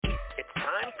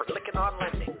for Lykken on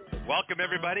Lending. Welcome,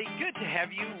 everybody. Good to have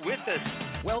you with us.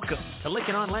 Welcome to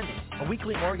Lykken on Lending, a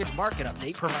weekly mortgage market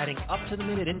update providing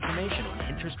up-to-the-minute information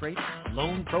on interest rates,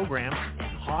 loan programs,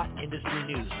 and hot industry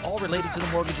news, all related to the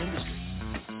mortgage industry.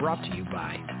 Brought to you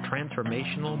by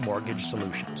Transformational Mortgage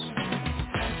Solutions.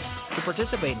 To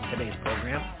participate in today's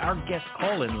program, our guest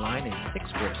call-in line is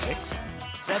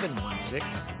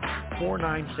 646-716-4972.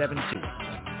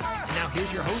 And now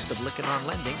here's your host of Lykken on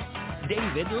Lending,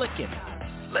 David Lykken.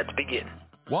 Let's begin.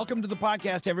 Welcome to the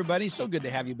podcast, everybody. So good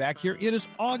to have you back here. It is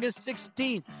August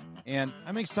 16th, and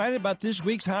I'm excited about this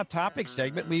week's Hot Topic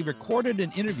segment. We recorded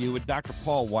an interview with Dr.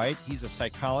 Paul White. He's a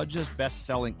psychologist,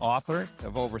 best-selling author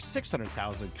of over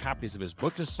 600,000 copies of his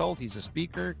book is sold. He's a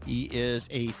speaker. He is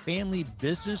a family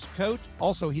business coach.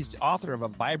 Also, he's the author of A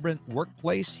Vibrant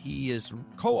Workplace. He is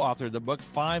co-author of the book,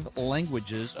 5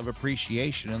 Languages of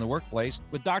Appreciation in the Workplace,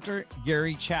 with Dr.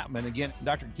 Gary Chapman. Again,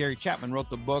 Dr. Gary Chapman wrote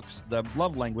the books, The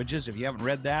Love Languages. If you haven't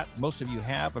read that, most of you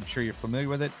have. I'm sure you're familiar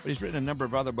with it, but he's written a number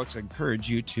of other books. I encourage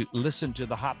you to listen to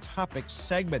the Hot Topics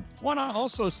segment. I want to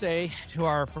also say to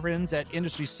our friends at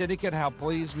Industry Syndicate how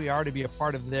pleased we are to be a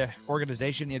part of the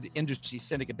organization at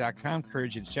industrysyndicate.com.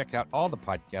 Encourage you to check out all the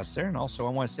podcasts there. And also,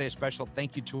 I want to say a special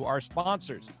thank you to our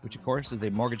sponsors, which of course is the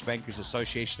Mortgage Bankers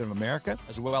Association of America,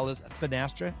 as well as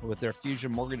Finastra with their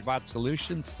Fusion Mortgage Bot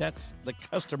solution sets the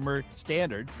customer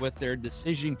standard with their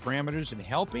decisioning parameters and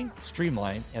helping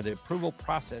streamline the approval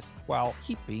process while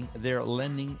keeping their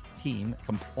lending team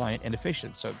compliant and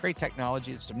efficient. So great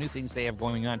technology. Some new things they have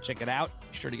going on. Check it out.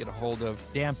 Be sure to get a hold of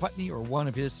Dan Putney or one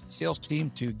of his sales team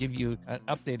to give you an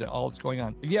update on all that's going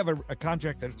on. If you have a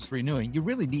contract that's renewing, you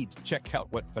really need to check out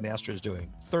what Finastra is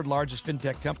doing. Third largest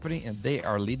fintech company, and they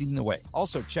are leading the way.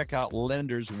 Also, check out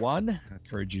Lenders One. I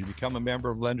encourage you to become a member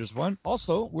of Lenders One.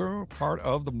 Also, we're part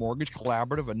of the Mortgage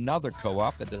Collaborative, another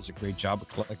co-op that does a great job of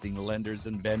collecting lenders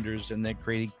and vendors and then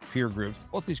creating peer groups.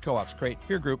 Both these co-ops create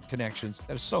peer group connections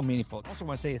that are so meaningful. I also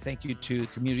want to say thank you to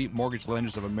Community Mortgage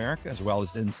Lenders of America, as well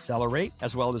as Incelerate,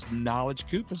 as well as Knowledge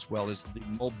Coop, as well as the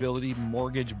Mobility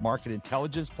Mortgage Market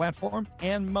Intelligence Platform,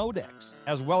 and Modex,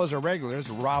 as well as our regulars,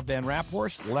 Rob Van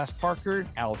Raphorst, Les Parker,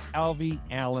 Alice Alvey,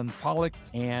 Alan Pollock,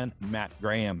 and Matt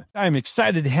Graham. I'm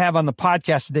excited to have on the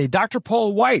podcast today Dr.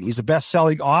 Paul White. He's a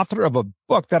best-selling author of a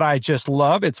book that I just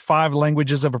love. It's 5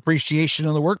 Languages of Appreciation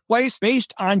in the Workplace,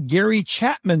 based on Gary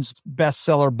Chapman's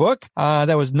bestseller book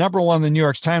that was number 1 on the New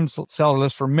York Times seller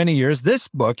list for many years. This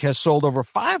book has sold over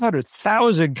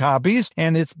 500,000 copies,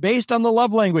 and it's based on the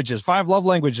love languages, 5 love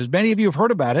languages. Many of you have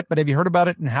heard about it, but have you heard about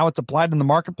it and how it's applied in the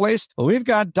marketplace? Well, we've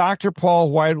got Dr.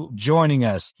 Paul White joining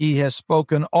us. He has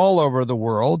spoken all over the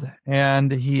world,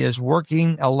 and he is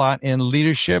working a lot in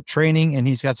leadership training, and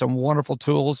he's got some wonderful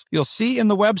tools. You'll see in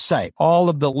the website all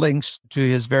of the links to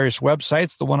his various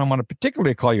websites. The one I want to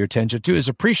particularly call your attention to is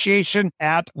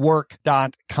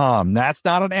appreciationatwork.com. That's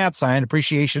not an @ sign,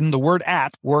 appreciation, the word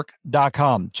at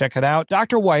work.com. Check it out.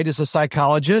 Dr. White is a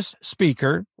psychologist,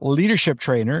 speaker, leadership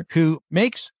trainer who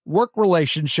makes work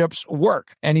relationships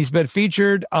work. And he's been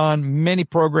featured on many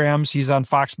programs. He's on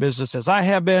Fox Business, as I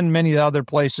have been, many other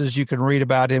places you can read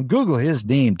about him. Google his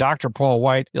name, Dr. Paul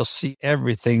White. You'll see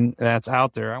everything that's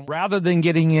out there. Rather than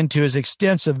getting into his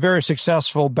extensive, very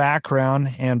successful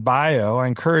background and bio, I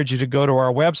encourage you to go to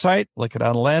our website, Lykken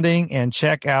on Lending, and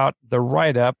check out the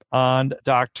write-up on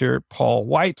Dr. Paul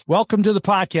White. Welcome to the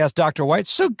podcast, Dr. White.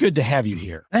 So good to have you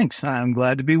here. Thanks. I'm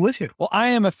glad to be with you. Well, I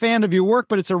am a fan of your work,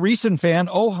 but it's a recent fan.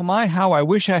 Oh my, how I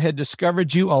wish I had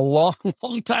discovered you a long,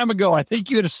 long time ago. I think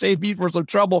you would have saved me for some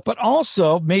trouble, but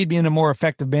also made me a more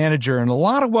effective manager. And a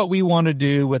lot of what we want to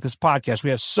do with this podcast, we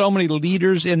have so many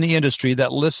leaders in the industry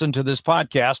that listen to this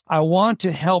podcast. I want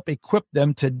to help equip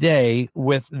them today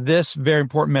with this very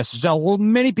important message. Now,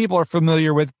 many people are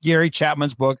familiar with Gary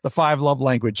Chapman's book, The 5 Love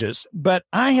Languages, but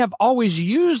I have always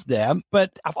used them,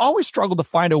 but I've always struggled to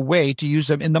find a way to use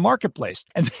them in the marketplace.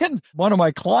 And then one of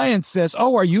my clients says,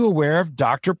 "Oh, are you aware of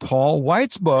Dr. Paul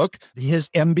White's book, his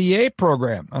MBA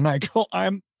program?" And I go,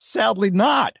 "I'm sadly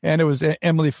not." And it was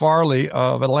Emily Farley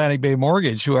of Atlantic Bay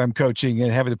Mortgage, who I'm coaching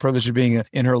and having the privilege of being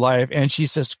in her life. And she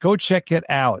says, "Go check it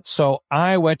out." So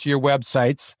I went to your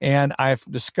websites and I've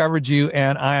discovered you,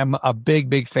 and I am a big,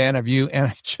 big fan of you. And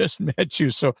I just met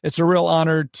you. So it's a real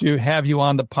honor to have you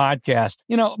on the podcast.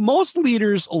 You know, most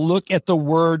leaders look at the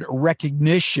word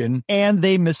recognition and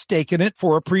they mistaken it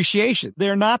for appreciation.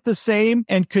 They're not the same.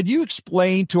 And could you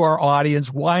explain to our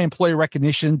audience why employee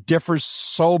recognition differs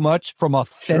so much from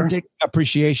authentic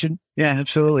appreciation? Yeah,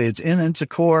 absolutely. It's a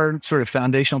core sort of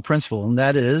foundational principle, and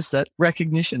that is that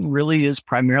recognition really is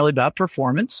primarily about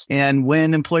performance. And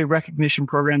when employee recognition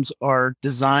programs are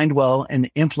designed well and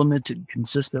implemented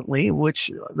consistently,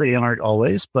 which they aren't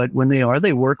always, but when they are,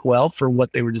 they work well for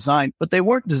what they were designed. But they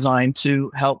weren't designed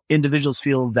to help individuals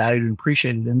feel valued and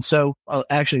appreciated. And so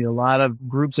actually, a lot of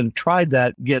groups that have tried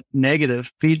that get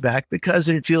negative feedback because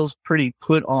it feels pretty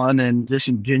put on and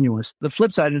disingenuous. The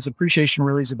flip side is appreciation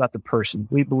really is about the person.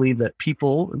 We believe that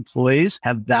people, employees,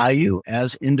 have value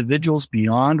as individuals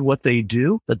beyond what they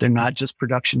do, that they're not just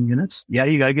production units. Yeah,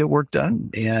 you got to get work done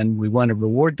and we want to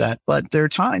reward that. But there are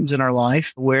times in our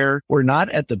life where we're not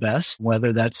at the best,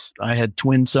 whether that's I had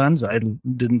twin sons, I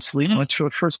didn't sleep much for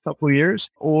the first couple of years,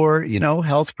 or,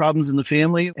 health problems in the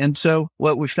family. And so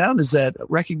what we found is that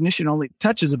recognition only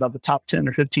touches about the top 10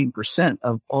 or 15%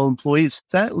 of all employees.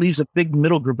 So that leaves a big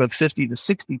middle group of 50 to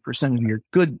 60% of your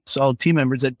good, solid team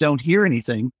members that don't hear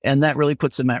anything. And that really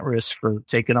puts them at risk for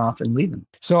taking off and leaving.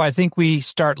 So I think we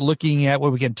start looking at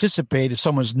what we can anticipate if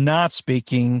someone's not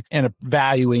speaking and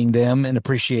valuing them and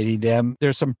appreciating them.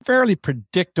 There's some fairly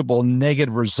predictable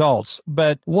negative results.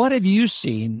 But what have you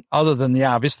seen, other than the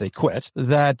obvious, they quit,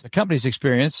 that companies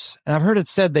experience? And I've heard it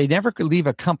said they never could leave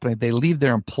a company, they leave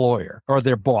their employer or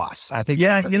their boss. I think.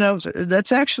 Yeah,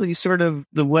 that's actually sort of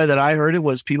the way that I heard it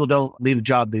was people don't leave a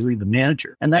job, they leave the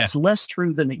manager. And that's less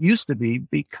true than it used to be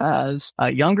because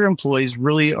younger employees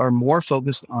really are more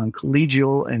focused on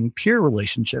collegial and peer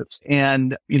relationships.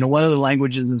 And, one of the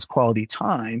languages is quality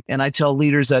time. And I tell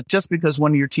leaders that just because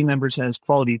one of your team members has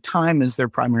quality time as their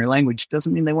primary language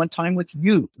doesn't mean they want time with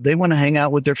you. They want to hang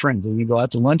out with their friends and you go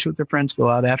out to lunch with their friends, go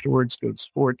out afterwards, go to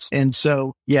sports. And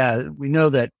so, we know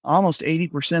that almost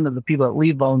 80% of the people that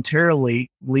leave voluntarily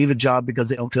leave a job because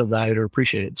they don't feel valued or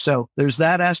appreciated. So there's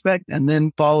that aspect, and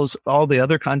then follows all the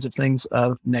other kinds of things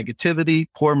of negativity,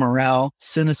 poor morale,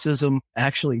 cynicism,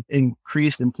 actually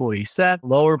increased employee set,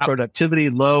 lower productivity,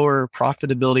 lower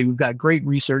profitability. We've got great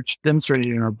research demonstrated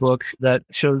in our book that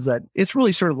shows that it's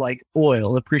really sort of like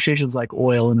oil. Appreciation is like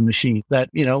oil in a machine that,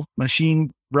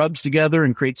 machine rubs together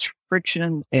and creates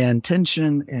friction and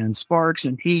tension and sparks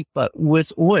and heat. But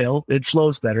with oil, it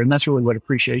flows better. And that's really what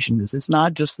appreciation is. It's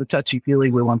not just the touchy feely.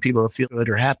 We want people to feel good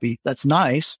or happy. That's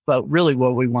nice. But really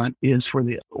what we want is for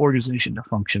the organization to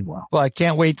function well. Well, I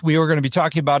can't wait. We were going to be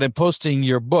talking about and posting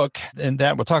your book, and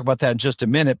that we'll talk about that in just a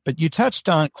minute. But you touched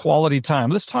on quality time.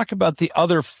 Let's talk about the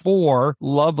other 4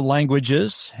 love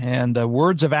languages. And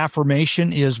words of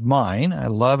affirmation is mine. I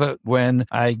love it when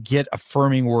I get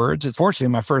affirming words. It's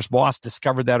fortunately my first boss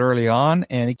discovered that early on,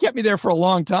 and he kept me there for a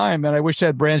long time, and I wish I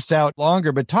had branched out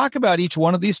longer. But talk about each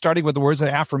one of these, starting with the words of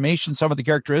affirmation, some of the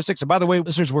characteristics. And by the way,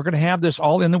 listeners, we're going to have this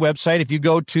all in the website. If you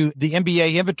go to the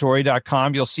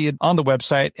MBAinventory.com, you'll see it on the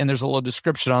website, and there's a little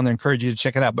description on there. I encourage you to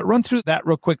check it out. But run through that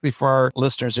real quickly for our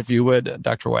listeners, if you would,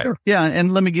 Dr. White. Sure. Yeah,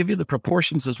 and let me give you the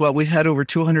proportions as well. We had over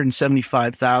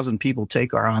 275,000 people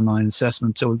take our online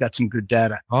assessment, so we've got some good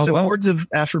data. Words of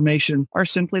affirmation are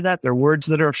simply that. They're words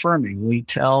that are affirming. We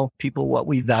tell people what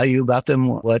we value about them,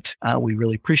 what we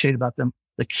really appreciate about them.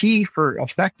 The key for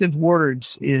effective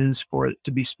words is for it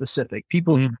to be specific.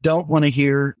 People don't want to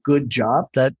hear good job.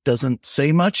 That doesn't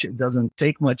say much. It doesn't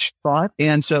take much thought.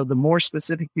 And so the more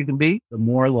specific you can be, the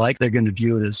more like they're going to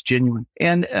view it as genuine.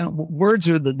 And words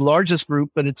are the largest group,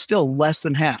 but it's still less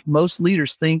than half. Most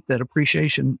leaders think that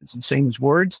appreciation is the same as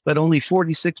words, but only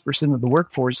 46% of the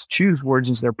workforce choose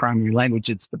words as their primary language.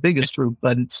 It's the biggest group,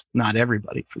 but it's not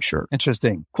everybody for sure.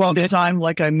 Interesting. Quality time,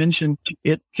 like I mentioned,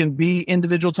 it can be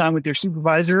individual time with your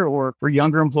supervisor, or for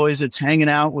younger employees, it's hanging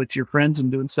out with your friends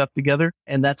and doing stuff together.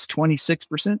 And that's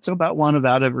 26%. So about 1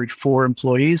 out of every 4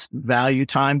 employees value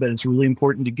time, but it's really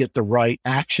important to get the right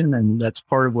action. And that's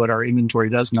part of what our inventory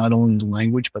does, not only the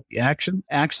language, but the action,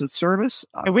 acts of service.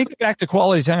 And we get back to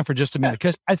quality time for just a minute,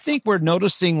 because I think we're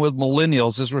noticing with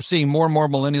millennials, as we're seeing more and more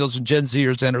millennials and Gen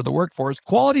Zers enter the workforce,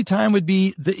 quality time would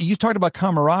be, you talked about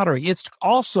camaraderie. It's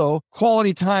also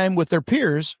quality time with their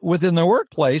peers within the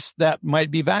workplace that might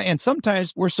be valued. And sometimes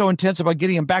we're so intense about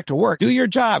getting them back to work. Do your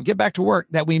job, get back to work,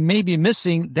 that we may be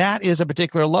missing. That is a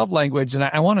particular love language. And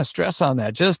I want to stress on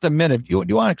that just a minute. Do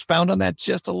you want to expound on that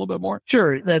just a little bit more?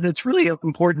 Sure. That it's really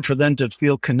important for them to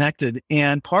feel connected.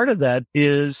 And part of that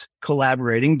is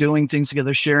collaborating, doing things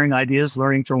together, sharing ideas,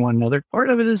 learning from one another. Part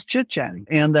of it is chit-chatting.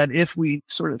 And that if we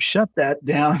sort of shut that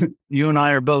down, you and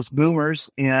I are both boomers,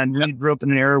 and we grew up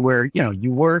in an era where,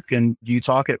 you work and you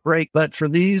talk at break. But for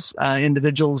these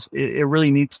individuals, it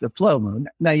really needs to flow.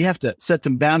 Now, you have to set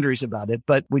some boundaries about it,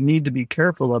 but we need to be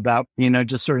careful about,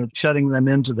 just sort of shutting them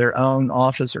into their own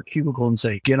office or cubicle and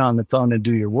say, get on the phone and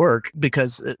do your work,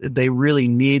 because they really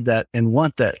need that and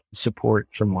want that support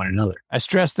from one another. I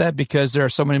stress that because there are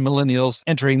so many millennials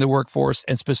entering the workforce,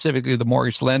 and specifically the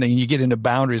mortgage lending. You get into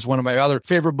boundaries. One of my other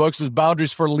favorite books is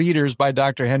Boundaries for Leaders by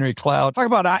Dr. Henry Cloud. Talk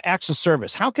about acts of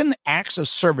service. How can acts of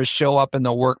service show up in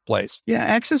the workplace? Yeah,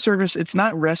 acts of service, it's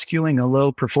not rescuing a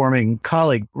low-performing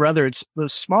colleague. Rather, it's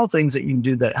those small things that you can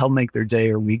do that help make their day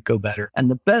or week go better. And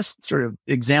the best sort of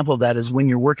example of that is when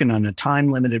you're working on a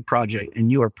time-limited project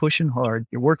and you are pushing hard,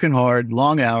 you're working hard,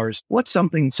 long hours. What's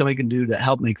something somebody can do to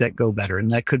help make that go better?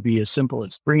 And that could be as simple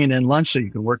as bringing in lunch so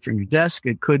you can work from your desk.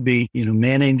 It could be,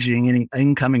 managing any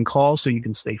incoming calls so you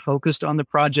can stay focused on the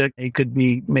project. It could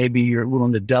be maybe you're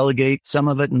willing to delegate some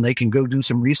of it and they can go do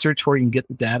some research for you and get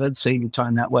the data and save you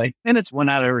time that way. And it's 1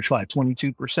 out of every 5,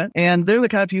 22%. And they're the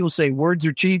kind of people who say words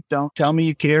are cheap. Don't tell me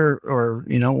you care or,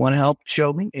 want to help,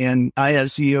 show me. And I,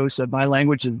 as CEO, said my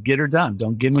language is get her done.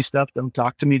 Don't give me stuff. Don't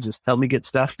talk to me. Just help me get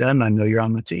stuff done. I know you're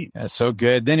on my team. That's so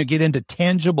good. Then you get into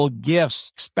tangible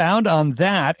gifts. Expound on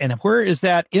that. And where is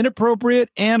that inappropriate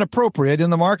and appropriate in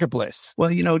the marketplace?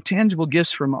 Well, tangible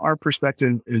gifts from our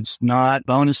perspective, it's not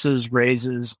bonuses,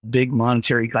 raises, big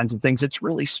monetary kinds of things. It's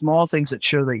really small things that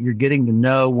show that you're getting to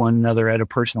know one another at a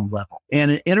personal level.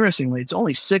 And interestingly, it's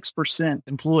only 6%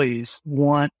 employees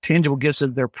want tangible gifts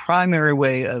as their primary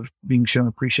way of being shown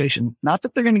appreciation. Not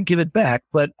that they're going to give it back,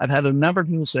 but I've had a number of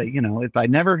people say, if I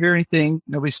never hear anything,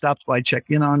 nobody stops by, check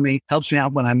in on me, helps me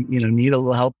out when I'm, need a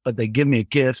little help, but they give me a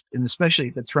gift. And especially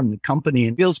if it's from the company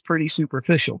and feels pretty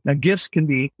superficial. Now, gifts can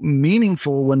be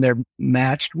meaningful when they're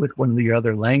matched with one of the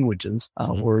other languages,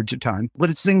 words of time. But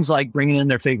it's things like bringing in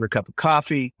their favorite cup of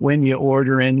coffee. When you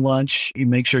order in lunch, you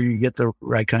make sure you get the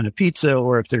right kind of pizza,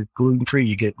 or if they're gluten-free,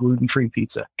 you get gluten-free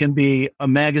pizza. It can be a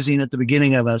magazine at the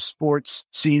beginning of a sports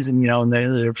season, and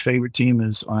their favorite team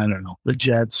is, the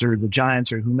Jets or the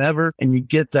Giants or whomever, and you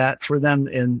get that for them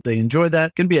and they enjoy that.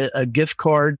 It can be a gift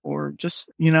card or just,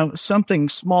 something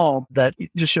small that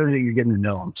just shows that you're getting to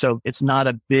know them. So it's not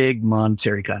a big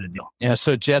monetary kind of deal. Yeah.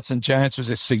 So Jets and Giants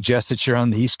would suggest that you're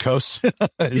on the East Coast.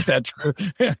 Is that true?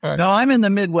 No, I'm in the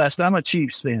Midwest. I'm a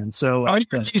Chiefs fan. So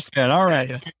you're a Chiefs fan. All right.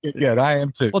 Yeah. Good. I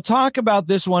am too. We'll talk about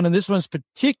this one, and this one's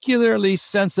particularly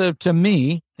sensitive to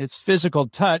me. It's physical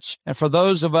touch. And for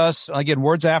those of us, again,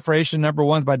 words affirmation, number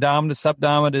one by dominant,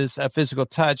 subdominant is physical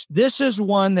touch. This is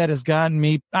one that has gotten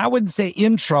me, I wouldn't say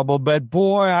in trouble, but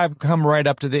boy, I've come right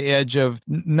up to the edge of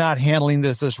not handling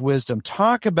this wisdom.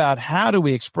 Talk about how do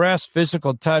we express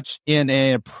physical touch in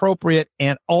an appropriate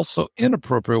and also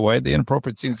inappropriate way. The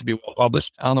inappropriate seems to be well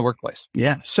published on the workplace.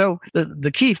 Yeah. So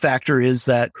the key factor is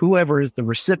that whoever the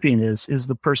recipient is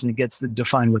the person that gets to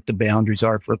define what the boundaries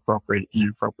are for appropriate and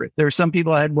inappropriate. There are some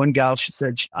people, I had one gal, she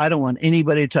said, I don't want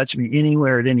anybody to touch me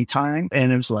anywhere at any time.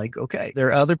 And it was like, okay. There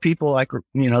are other people like,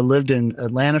 lived in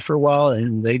Atlanta for a while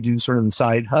and they do sort of the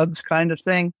side hugs kind of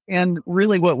thing. And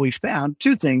really what we found,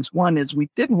 two things. One is we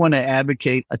didn't want to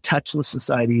advocate a touchless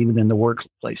society even in the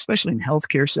workplace, especially in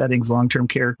healthcare settings, long-term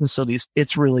care facilities.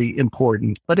 It's really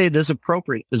important, but it is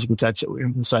appropriate physical touch that we're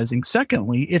emphasizing.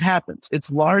 Secondly, it happens.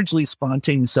 It's largely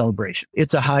spontaneous celebration.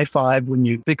 It's a high five when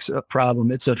you fix a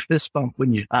problem. It's a fist bump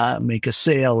when you make a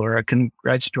sale or a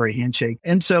congratulatory handshake.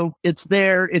 And so it's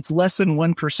there. It's less than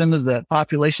 1% of the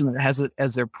population that has it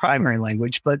as their primary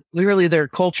language, but clearly there are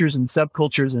cultures and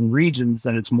subcultures and regions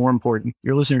that it's more important.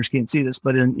 Your listeners can't see this,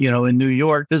 but in New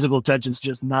York, physical touch is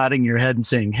just nodding your head and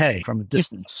saying, hey, from a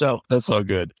distance. So that's so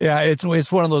good. Yeah.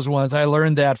 It's one of those ones. I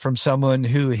learned that from someone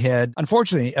who had,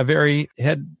 unfortunately,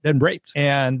 had been raped,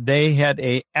 and they had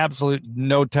a absolute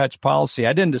no touch policy.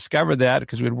 I didn't discover that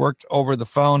because we'd worked over the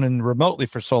phone and remotely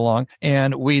for so long.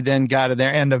 And we then got in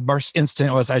there. And the first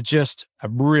instant was, I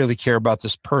really care about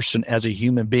this person as a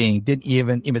human being.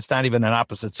 It's not even an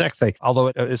opposite sex thing, although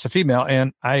it's a female.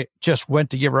 And I just went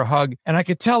to give her a hug and I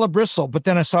could tell a bristle, but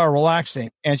then I saw her relaxing.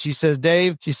 And she says,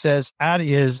 Dave, that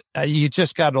is, you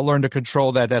just got to learn to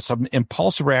control that. That's an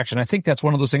impulsive reaction. I think that's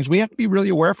one of those things we have to be really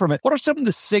aware from it. What are some of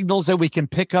the signals that we can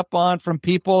pick up on from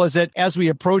people? Is it as we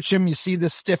approach them, you see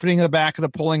this stiffening in the back of the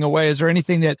pulling away? Is there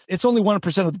anything that it's only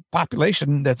 1% of the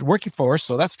population that's working for us?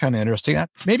 So that's kind of interesting.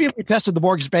 Maybe if we tested the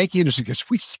mortgage banking industry, because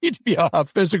we seem to be a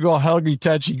physical, huggy,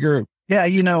 touchy group. Yeah,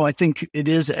 I think it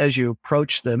is as you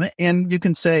approach them. And you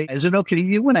can say, is it okay?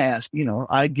 You want to ask,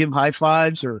 I give high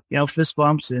fives or, fist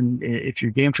bumps. And if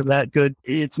you're game for that, good.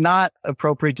 It's not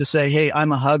appropriate to say, hey,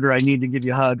 I'm a hugger. I need to give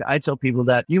you a hug. I tell people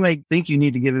that you may think you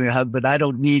need to give me a hug, but I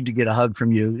don't need to get a hug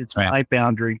from you. It's my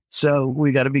boundary. So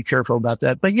we got to be careful about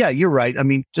that. But yeah, you're right. I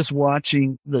mean, just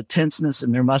watching the tenseness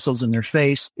in their muscles in their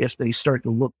face. If they start to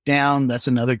look down, that's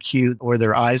another cue, or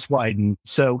their eyes widen.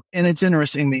 So, and it's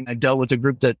interesting. I mean, I dealt with a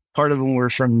group that part of them were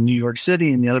from New York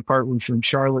City and the other part was from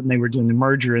Charlotte, and they were doing the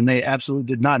merger, and they absolutely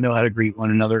did not know how to greet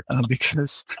one another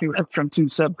because they were from two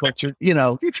subcultures.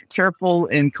 If you're careful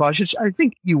and cautious, I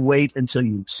think you wait until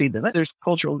you see them. There's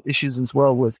cultural issues as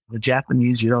well with the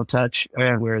Japanese you don't touch,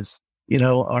 whereas,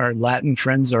 our Latin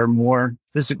friends are more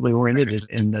physically oriented,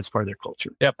 and that's part of their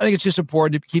culture. Yeah, I think it's just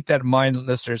important to keep that in mind,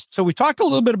 listeners. So we talked a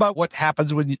little bit about what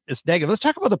happens when it's negative. Let's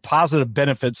talk about the positive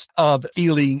benefits of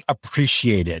feeling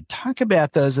appreciated. Talk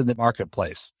about those in the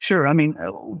marketplace. Sure. I mean,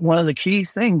 one of the key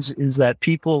things is that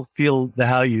people feel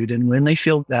valued. And when they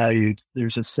feel valued,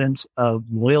 there's a sense of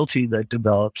loyalty that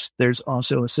develops. There's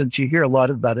also a sense, you hear a lot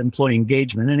about employee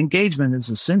engagement, and engagement is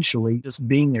essentially just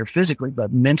being there physically,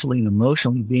 but mentally and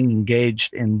emotionally being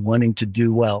engaged and wanting to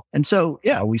do well. And so,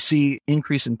 yeah, we see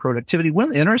increase in productivity. One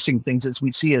of the interesting things is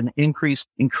we see an increase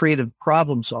in creative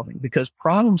problem solving, because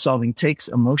problem solving takes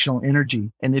emotional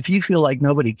energy. And if you feel like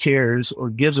nobody cares or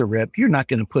gives a rip, you're not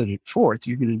going to put it forth.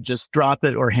 You're going to just drop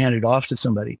it or hand it off to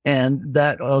somebody. And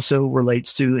that also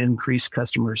relates to increased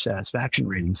customer satisfaction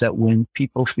ratings, that when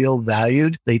people feel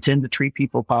valued, they tend to treat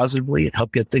people positively and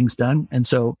help get things done. And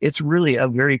so it's really a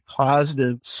very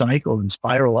positive cycle and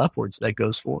spiral upwards that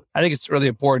goes forward. I think it's really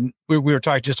important. We were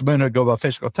talking just a minute ago about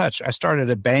physical touch. I started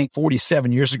a bank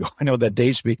 47 years ago. I know that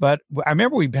dates me, but I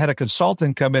remember we had a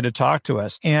consultant come in to talk to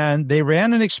us, and they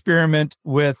ran an experiment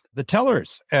with the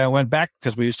tellers. Went back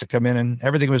because we used to come in and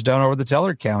everything was done over the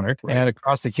teller counter and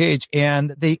across the cage.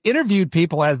 And they interviewed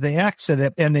people as they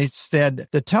exited, and they said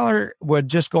the teller would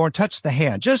just go and touch the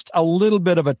hand, just a little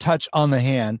bit of a touch on the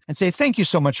hand, and say, thank you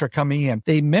so much for coming in.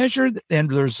 They measured and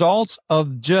the results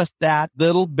of just that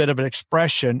little bit of an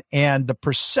expression and the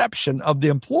perception of the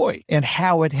employee and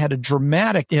how it had a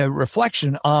dramatic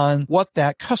reflection on what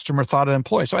that customer thought of the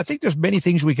employee. So I think there's many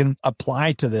things we can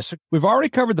apply to this. We've already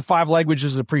covered the 5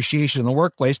 languages of appreciation in the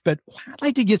workplace, but I'd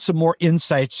like to get some more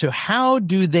insights to how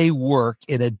do they work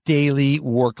in a daily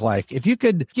work life. If you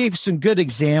could give some good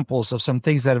examples of some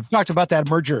things that have talked about that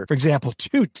merger, for example,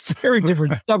 2 very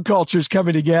different subcultures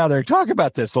coming together. Talk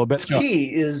about this a little bit. The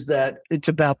key is that it's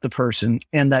about the person,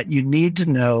 and that you need to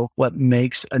know what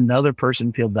makes another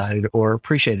person feel valued or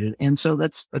appreciated. And so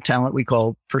that's a talent we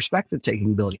call perspective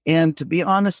taking ability. And to be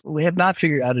honest, we have not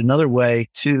figured out another way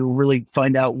to really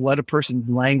find out what a person's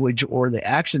language or the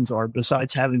actions are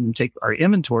besides having them take our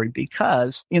inventory.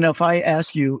 Because, if I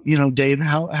ask you, Dave,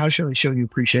 how should I show you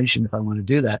appreciation if I want to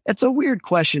do that? It's a weird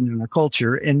question in our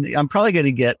culture. And I'm probably going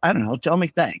to get, I don't know, tell me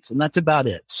thanks. And that's about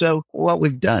it. So what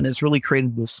we've done is really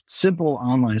created this simple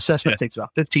online assessment. It takes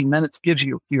about 15 minutes, gives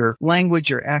you your language,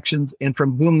 your actions, and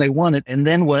from whom they want it. And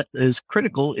then what is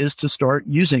critical is to start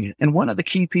using it. And one of the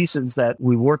key pieces that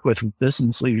we work with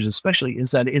business leaders especially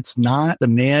is that it's not the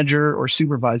manager or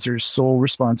supervisor's sole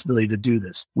responsibility to do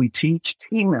this. We teach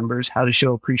team members how to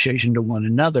show appreciation to one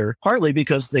another, partly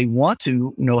because they want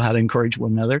to know how to encourage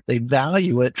one another. They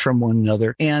value it from one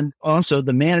another. And also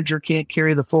the manager can't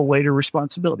carry the full weight of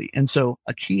responsibility. And so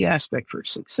a key aspect for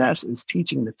success is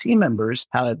teaching the team members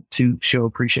how to show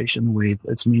appreciation in a way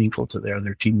that's meaningful to their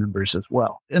other team members as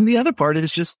well. And the other part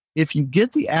is just, if you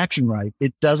get the action right,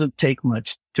 it doesn't take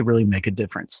much to really make a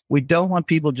difference. We don't want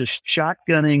people just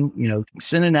shotgunning,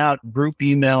 sending out group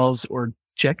emails or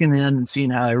checking in and seeing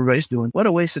how everybody's doing. What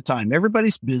a waste of time.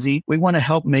 Everybody's busy. We want to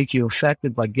help make you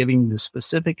effective by giving you the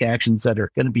specific actions that are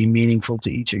going to be meaningful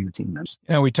to each of your team members.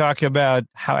 We talk about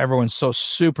how everyone's so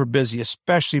super busy,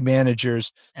 especially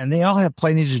managers, and they all have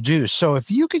plenty to do. So if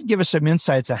you could give us some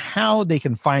insights on how they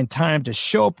can find time to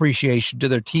show appreciation to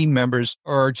their team members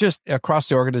or just across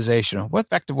the organization, what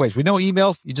effective ways? We know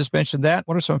emails, you just mentioned that.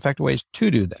 What are some effective ways to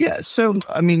do that? Yeah. So,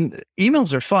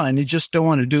 emails are fine. You just don't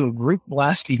want to do a group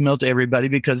blast email to everybody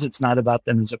because it's not about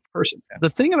them as a person. The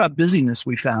thing about busyness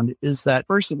we found is that,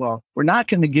 first of all, we're not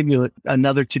going to give you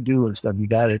another to-do list of you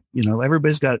got it.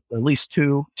 Everybody's got at least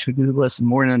 2 to-do lists and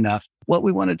more than enough. What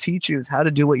we want to teach you is how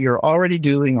to do what you're already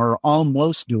doing or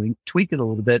almost doing, tweak it a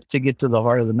little bit to get to the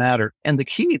heart of the matter. And the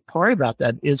key part about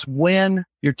that is when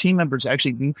your team members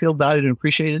actually do feel valued and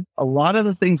appreciated, a lot of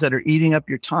the things that are eating up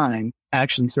your time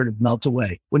actually sort of melt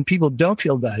away. When people don't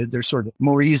feel valued, they're sort of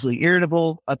more easily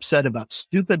irritable, upset about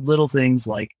stupid little things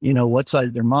like, what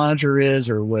size their monitor is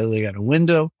or whether they got a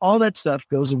window. All that stuff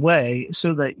goes away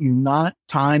so that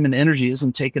time and energy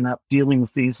isn't taken up dealing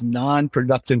with these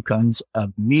non-productive kinds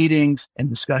of meetings and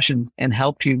discussions, and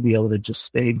help you be able to just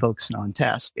stay focused on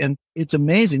task. And it's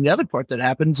amazing. The other part that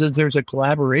happens is there's a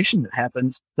collaboration that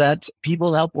happens that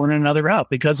people help one another out,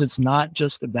 because it's not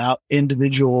just about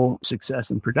individual success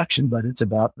and production, but it's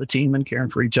about the team and caring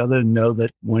for each other, and know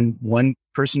that when one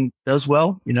person does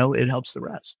well, it helps the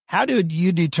rest. How do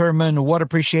you determine what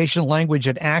appreciation language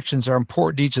and actions are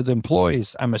important to each of the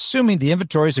employees? I'm assuming the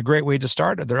inventory is a great way to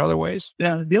start. Are there other ways?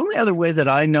 Yeah, the only other way that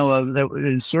I know of that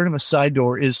is sort of a side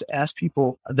door is to ask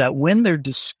people that when they're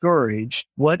discouraged,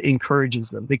 what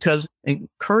encourages them? Because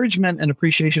encouragement and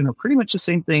appreciation are pretty much the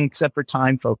same thing, except for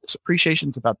time focus. Appreciation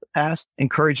is about the past.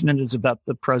 Encouragement is about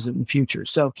the present and future.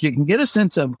 So if you can get a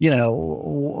sense of,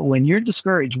 when you're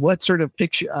discouraged, what sort of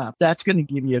picks you up, that's going to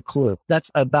give you a clue.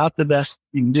 That's about the best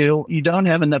you can do. You don't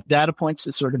have enough data points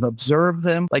to sort of observe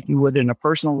them like you would in a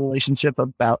personal relationship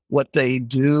about what they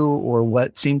do or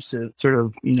what seems to sort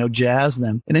of, jazz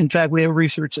them. And in fact, we have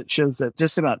research that shows that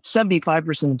just about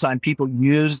 75% of the time people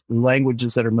use the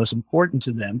languages that are most important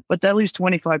to them, but that leaves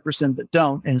 25% that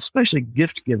don't, and especially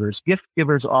gift givers. Gift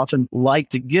givers often like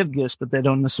to give gifts, but they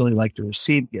don't necessarily like to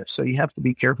receive gifts. So you have to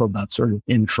be careful about sort of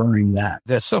inferring that.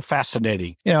 That's so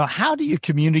fascinating. How do you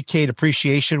communicate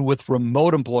appreciation with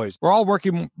remote employees? We're all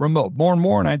working remote more and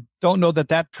more, and I don't know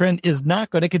that trend is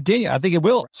not going to continue. I think it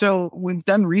will. So we've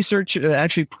done research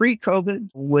actually pre-COVID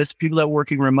with people that are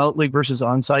working remotely versus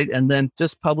on-site, and then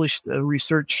just published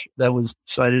research that was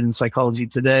cited in Psychology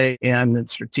Today and in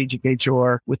Strategic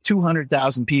HR with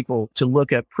 200,000 people to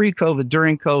look at pre-COVID,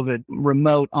 during COVID,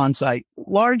 remote, on-site.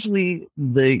 Largely,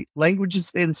 the languages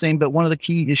stay the same, but one of the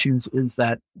key issues is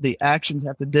that the actions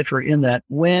have to differ in that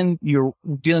when you're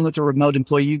dealing with a remote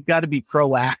employee, you've got to be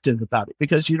proactive about it,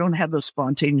 because you don't have those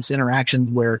spontaneous interactions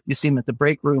where you see them at the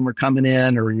break room or coming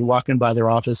in, or you're walking by their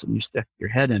office and you stick your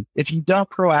head in. If you don't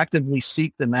proactively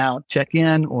seek them out, check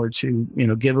in, or to,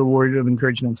 give a word of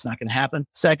encouragement, it's not going to happen.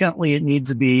 Secondly, it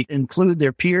needs to include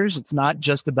their peers. It's not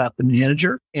just about the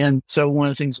manager. And so one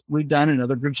of the things we've done and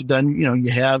other groups have done,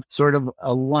 you have sort of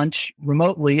a lunch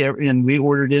remotely, and we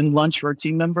ordered in lunch for our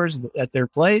team members at their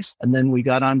place. And then we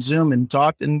got on Zoom and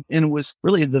talked. And it was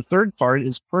really, the third part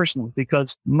is personal,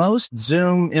 because most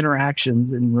Zoom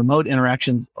interactions and remote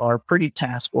interactions are pretty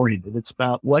task oriented. It's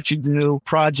about what you do,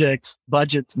 projects,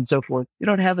 budgets, and so forth. You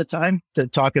don't have the time to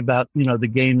talk about, the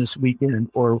game this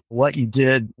weekend or what you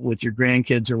did with your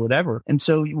grandkids or whatever. And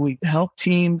so we help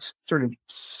teams sort of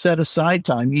set aside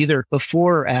time either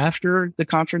before or after the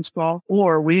conference call,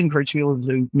 or we encourage people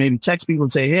to maybe text people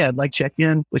and say, hey, I'd like to check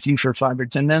in with you for 5 or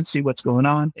 10 minutes, see what's going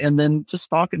on, and then just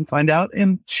talk and find out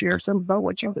and share some about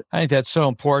what you did. I think that's so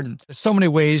important. There's so many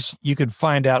ways you can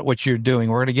find out what you're doing.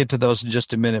 We're going to get to those in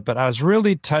just a minute, but I was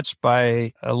really touched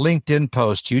by a LinkedIn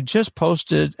post. You just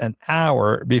posted an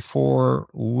hour before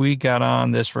we got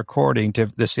on this recording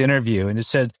to this interview. And it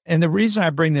said, and the reason I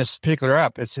bring this particular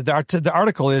up, it's the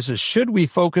article is should we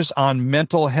focus on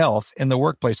mental health in the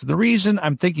workplace? The reason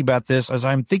I'm thinking about this is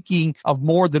I'm thinking of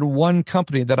more than one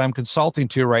company that I'm consulting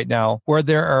to right now where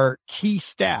there are key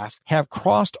staff have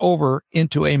crossed over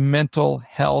into a mental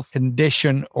health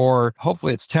condition, or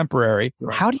hopefully it's temporary.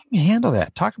 Right. How do you handle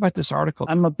that? Talk about this article.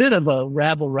 I'm a bit of a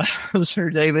rabble-rouser,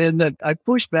 David, in that I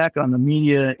push back on the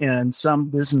media and some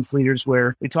business leaders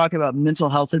where they talk about mental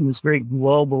health in this very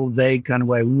global, vague kind of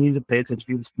way. We need to pay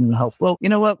attention to mental health. Well, you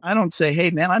know what? I don't say,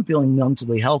 hey, man, I'm feeling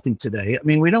mentally healthy today. I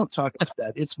mean, we don't talk about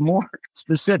that. It's more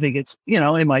specific. It's,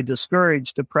 am I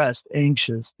discouraged, depressed,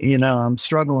 anxious? I'm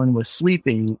struggling with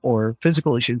sleeping or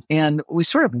physical issues. And we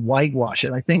sort of whitewash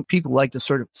it. I think people like to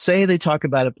sort of say they talk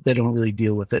about it, but they don't really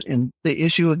deal with it. And the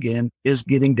issue, again, is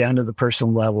getting down to the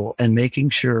personal level and making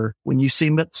sure when you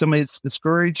see somebody that's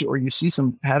discouraged, or you see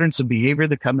some patterns of behavior,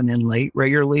 they're coming in late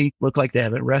regularly, look like they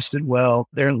haven't rested well,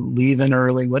 they're leaving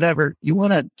early, whatever, you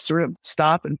want to sort of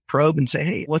stop and probe and say,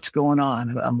 hey, what's going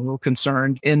on? I'm a little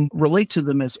concerned, and relate to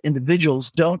them as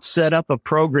individuals. Don't set up a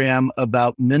program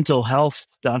about mental health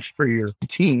stuff for your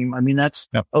team. I mean, that's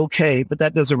okay, but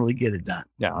that doesn't really get it done.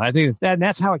 Yeah, I think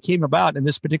that's how it came about in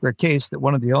this particular case, that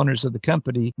one of the owners of the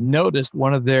company noticed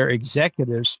one of their executives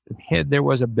executives, there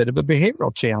was a bit of a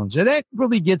behavioral challenge. And that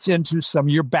really gets into some of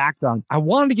your background. I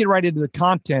wanted to get right into the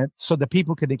content so that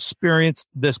people could experience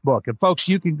this book. And folks,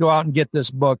 you can go out and get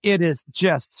this book. It is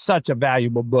just such a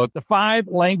valuable book. The 5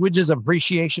 Languages of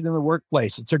Appreciation in the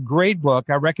Workplace. It's a great book.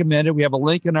 I recommend it. We have a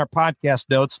link in our podcast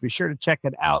notes. Be sure to check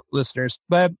it out, listeners.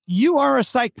 But you are a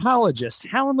psychologist.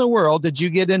 How in the world did you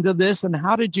get into this, and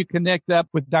how did you connect up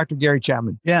with Dr. Gary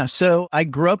Chapman? Yeah, so I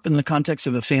grew up in the context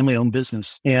of a family-owned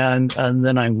business, and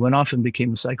then I went off and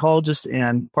became a psychologist.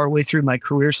 And partway through my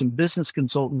career, some business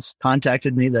consultants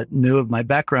contacted me that knew of my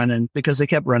background, and because they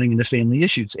kept running into family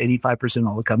issues, 85% of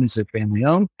all the companies are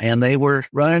family-owned, and they were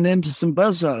running into some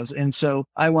buzzsaws. And so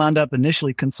I wound up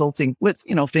initially consulting with,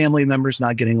 family members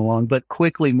not getting along, but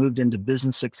quickly moved into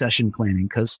business succession planning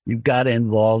because you've got to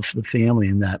involve the family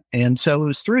in that. And so it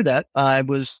was through that I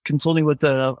was consulting with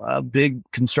a big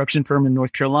construction firm in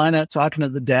North Carolina, talking to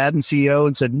the dad and CEO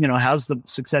and said, how's the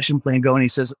succession plan going? He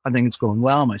says, I think it's going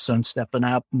well. My son's stepping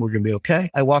up and we're going to be okay.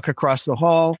 I walk across the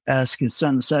hall, ask his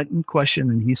son the second question,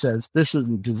 and he says, this is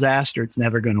a disaster. It's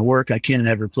never going to work. I can't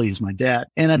ever please my dad.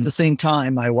 And at the same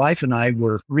time, my wife and I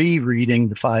were rereading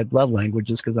the 5 love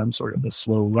languages because I'm sort of a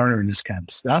slow learner in this kind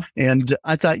of stuff. And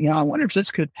I thought, I wonder if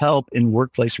this could help in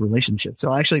workplace relationships.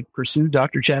 So I actually pursued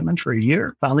Dr. Chapman for a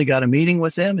year, finally got a meeting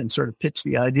with him and sort of pitched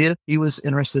the idea. He was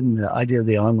interested in the idea of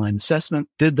the online assessment,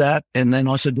 did that, and then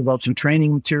also developed some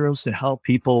training materials to help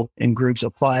people in groups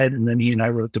apply it. And then he and I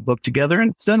wrote the book together,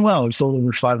 and it's done well. We've sold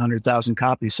over 500,000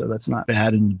 copies, so that's not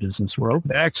bad in the business world.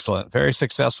 Excellent. Very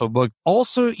successful book.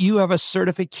 Also, you have a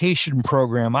certification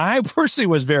program. I personally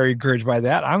was very encouraged by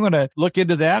that. I'm going to look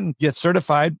into that and get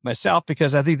certified myself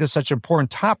because I think that's such an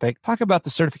important topic. Talk about the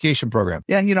certification program.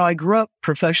 Yeah, I grew up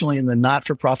professionally in the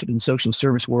not-for-profit and social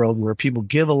service world where people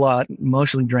give a lot,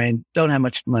 emotionally drained, don't have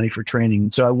much money for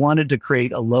training. So I wanted to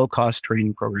create a low-cost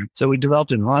training program. So we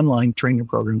developed an online training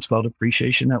program. It's called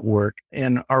Appreciation at Work.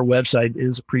 And our website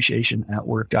is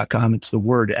appreciationatwork.com. It's the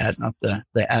word at, not the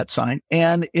at sign.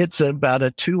 And it's about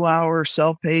a 2-hour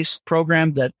self-paced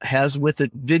program that has with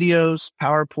it videos,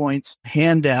 PowerPoints,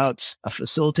 handouts, a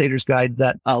facilitator's guide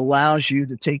that allows you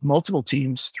to take multiple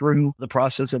teams through the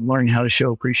process of learning how to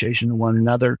show appreciation to one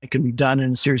another. It can be done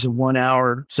in a series of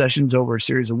 1-hour sessions over a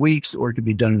series of weeks, or it could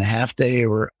be done in a half day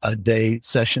or a day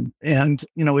session. And,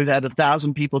 we've had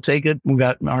 1,000 people take it.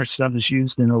 Our stuff is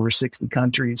used in over 60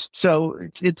 countries. So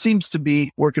it seems to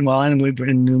be working well. And we've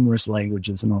written numerous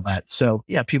languages and all that. So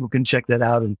yeah, people can check that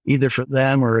out, and either for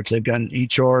them or if they've got an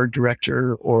HR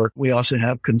director, or we also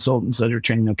have consultants that are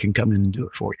trained that can come in and do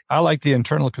it for you. I like the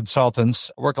internal consultants.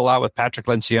 I work a lot with Patrick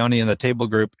Lencioni in the Table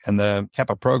Group and the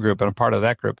Kappa Pro Group, and I'm part of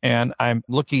that group. And I'm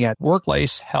looking at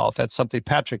workplace health. That's something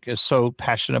Patrick is so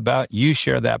passionate about. You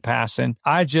share that passion.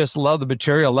 I just love the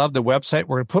material. I love the website.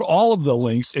 We're going to put all of the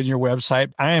links in your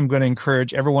website. I am going to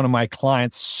encourage every one of my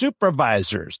clients,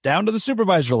 supervisors, down to the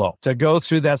supervisor level, to go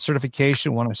through that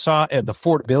certification. When I saw the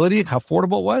affordability, how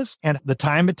affordable it was, and the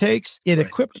time it takes, it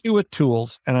equips you with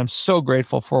tools. And I'm so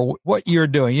grateful for what you're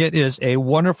doing. It is a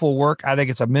wonderful work. I think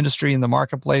it's a ministry in the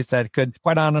marketplace that could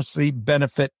quite honestly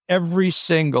benefit every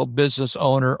single business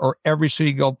owner or every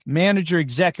single manager,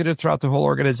 executive throughout the whole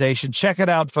organization. Check it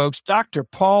out, folks. Dr.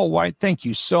 Paul White, thank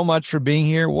you so much for being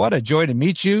here. What a joy to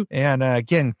meet you. And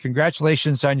again,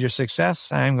 congratulations on your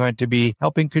success. I'm going to be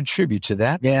helping contribute to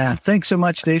that. Yeah. Thanks so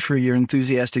much, Dave, for your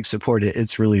enthusiastic support.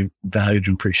 It's really valued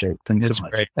and appreciated. Thanks so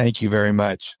much. Great. Thank you very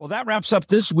much. Well, that wraps up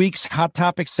this week's Hot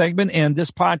Topic segment and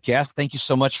this podcast. Thank you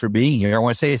so much for being here. I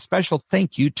want to say a special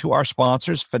thank you to our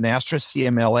sponsors, Finastra,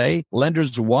 CMLA,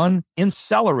 Lenders One,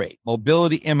 Incelerate,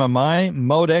 Mobility MMI,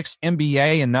 Modex,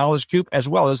 MBA, and Knowledge Coop, as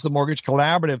well as the Mortgage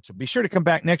Collaborative. So be sure to come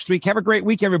back next week. Have a great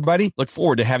week, everybody. Look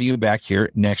forward to having you back here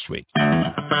next week.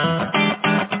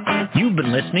 You've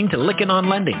been listening to Lykken on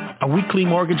Lending, a weekly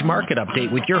mortgage market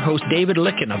update with your host, David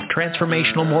Lykken of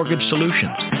Transformational Mortgage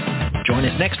Solutions. Join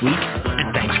us next week,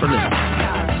 and thanks for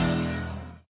listening.